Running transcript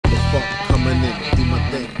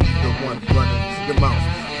your mouth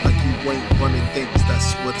like you ain't running things,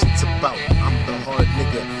 that's what it's about. I'm the hard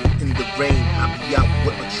nigga in the rain, I be out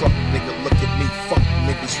with a truck, nigga, look at me, fuck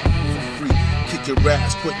niggas for free. Kick your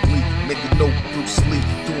ass quickly, nigga, no Bruce Lee,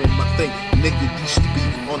 doing my thing. Nigga used to be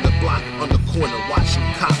on the block, on the corner, watching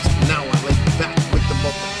cops. Now I lay back with the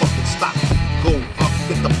motherfucking stop. Go up,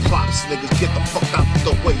 get the props, niggas, get the fuck out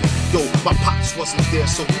the way. Yo, my pops wasn't there,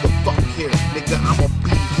 so who the fuck here? Nigga, I'ma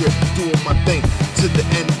be here, doing my thing to the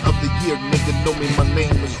end of the year. Nigga, know me, my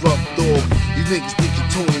name is Rough Dog. You niggas think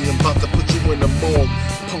you're Tony, I'm about to put you in the morgue.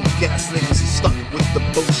 Punk ass niggas is stuck with the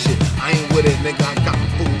bullshit. I ain't with it, nigga, I got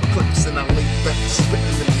full clips and I lay back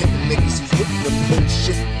spitting and hitting niggas who's with them bullshit.